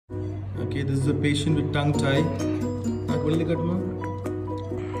Okay, this is a patient with tongue tie. You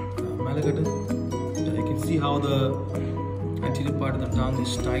can see how the anterior part of the tongue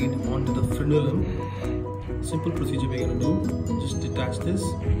is tied onto the frenulum. Simple procedure we're going to do. Just detach this.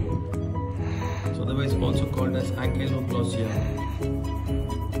 So otherwise also called as Ankyloglossia.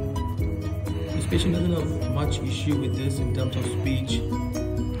 This patient doesn't have much issue with this in terms of speech,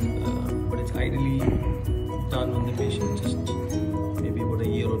 but it's ideally done when the patient is just maybe about a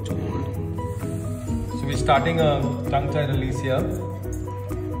year or two old. So we're starting a tongue tie release here.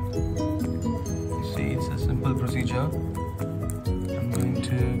 You see, it's a simple procedure.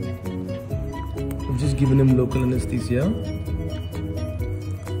 I've just given him local anesthesia.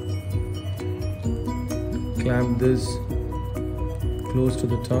 Clamp this close to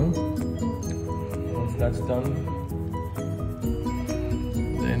the tongue. Once that's done,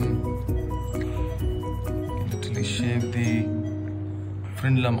 then you literally shave the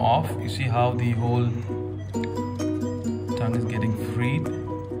frenulum off. You see how the whole tongue is getting freed.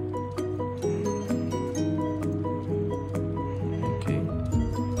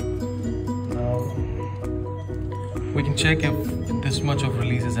 We can check if this much of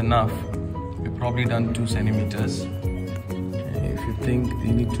release is enough. We've probably done 2 centimeters. If you think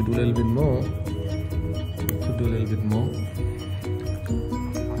you need to do a little bit more, you could do a little bit more.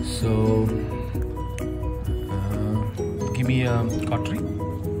 So, give me a cautery.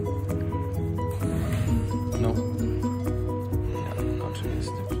 No. Yeah, cautery is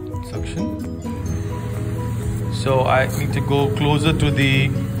the suction. So I need to go closer to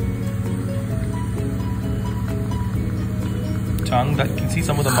the tongue. That you can see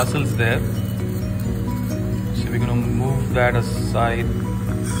some of the muscles there. So we're going to move that aside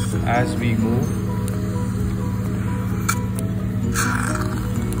as we move.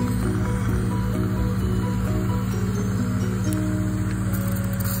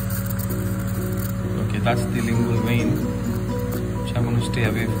 Okay, that's the lingual vein, which I'm going to stay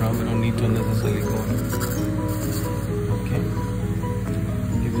away from. We don't need to unnecessarily go in. Okay,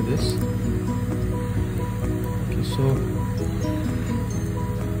 give you this. Okay, so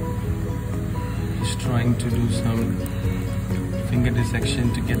trying to do some finger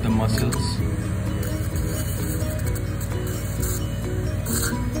dissection to get the muscles.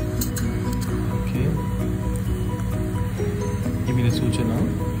 Okay. Give me the suture now.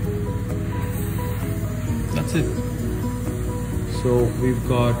 That's it. So we've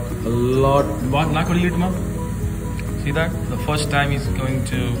got a lot. See that? The first time he's going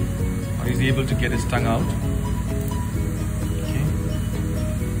to, or he's able to get his tongue out.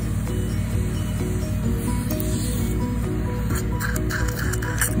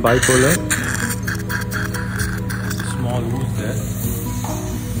 Bipolar, small wound there,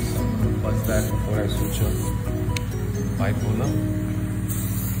 so I'm going to buzz that before I suture. Bipolar,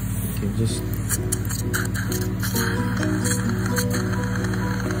 okay, just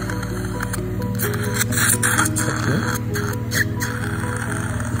okay.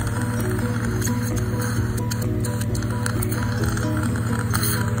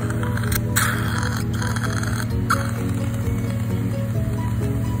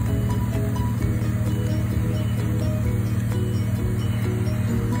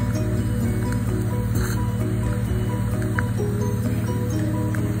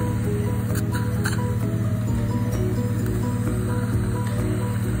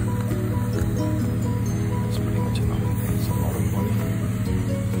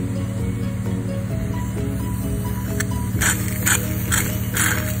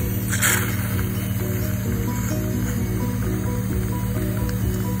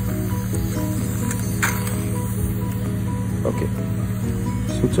 Okay,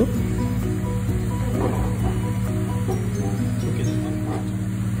 suture.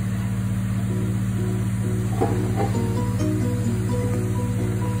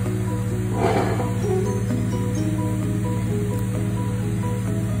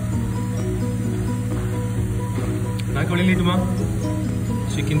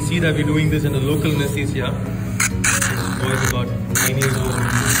 So you can see that we're doing this in a local anesthesia. This boy is about 9 years old,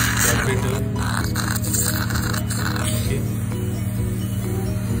 operator. Okay.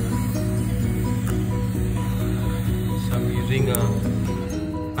 So I'm using a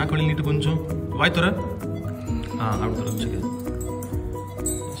why tora? Out just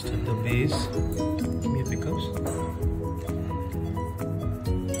at the base. Give me a pickups.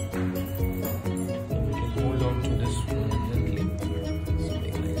 And we can hold on to this one gently. It's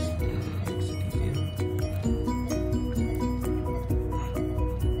very nice. Makes it easier.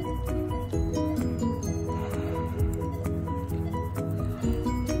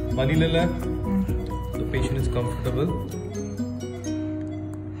 Bali Lala, the patient is comfortable.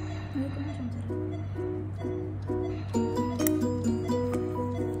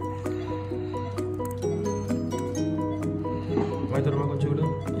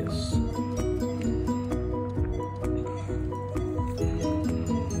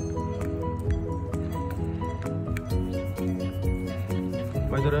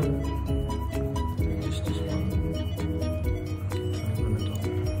 By the way, just this one. Try one at all.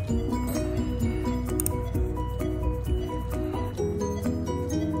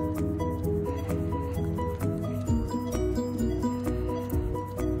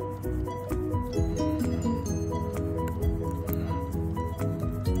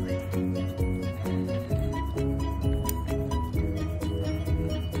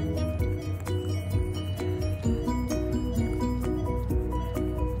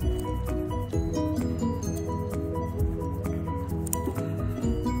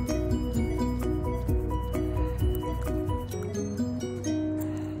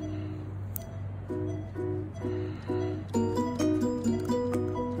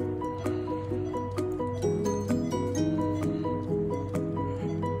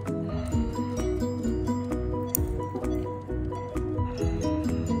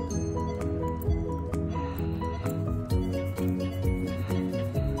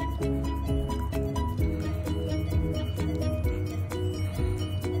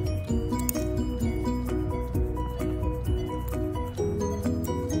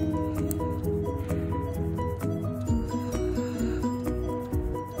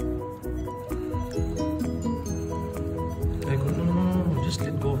 Just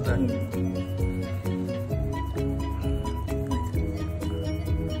let go of that.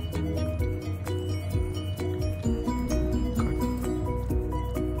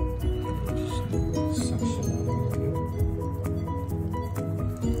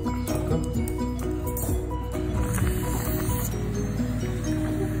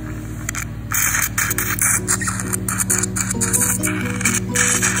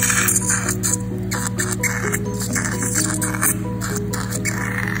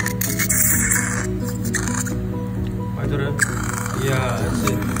 Yeah, that's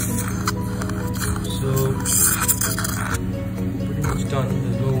it. So pretty much done.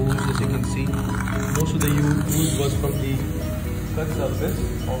 There's no ooze, as you can see. Most of the ooze was from the cut surface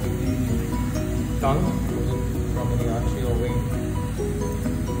of the tongue, wasn't from any artery or vein.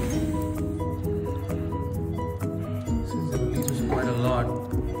 Since the release was quite a lot,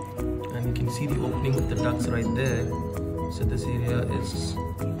 and you can see the opening of the ducts right there, so this area is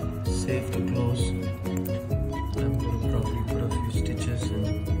safe to close. I'm going to probably put a few stitches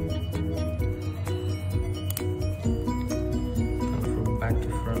and come from back to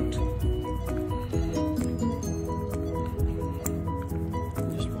front.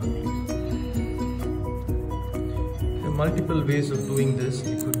 Just one, please. There are multiple ways of doing this.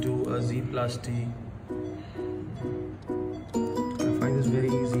 You could do a Z-plasty. I find this very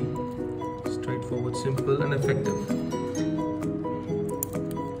easy, straightforward, simple and effective.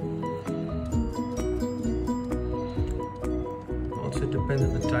 It depends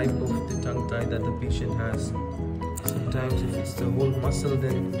on the type of the tongue tie that the patient has. Sometimes if it's the whole muscle,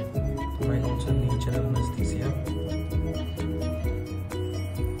 then you might also need general anesthesia.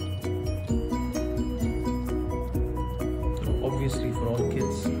 So obviously for all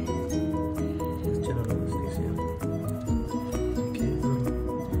kids, it's general anesthesia. Okay,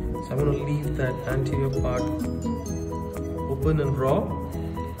 so I'm going to leave that anterior part open and raw,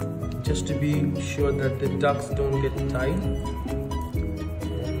 just to be sure that the ducts don't get tied.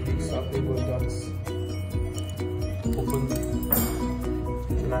 Ducts open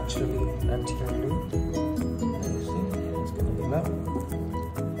naturally anteriorly. You see, it's going to be left.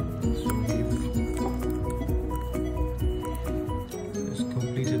 So we've just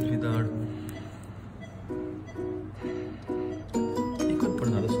completed with our. You could put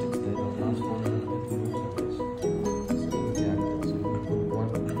another stitch there. Last one. So we'll put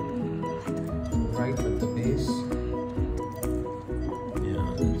one right at the base.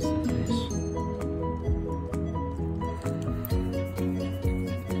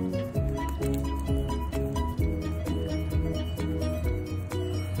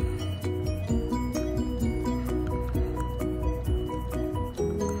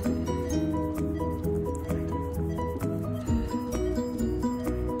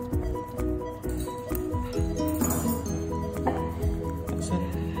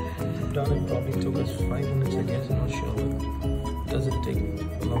 Done. It probably took us 5 minutes, I guess. I'm not sure, but does it take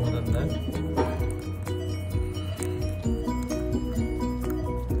longer than that?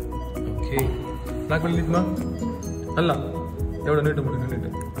 Okay. Black will ma? Allah. Okay,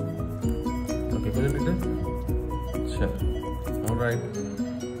 will it? Sure. Alright.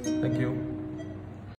 Thank you.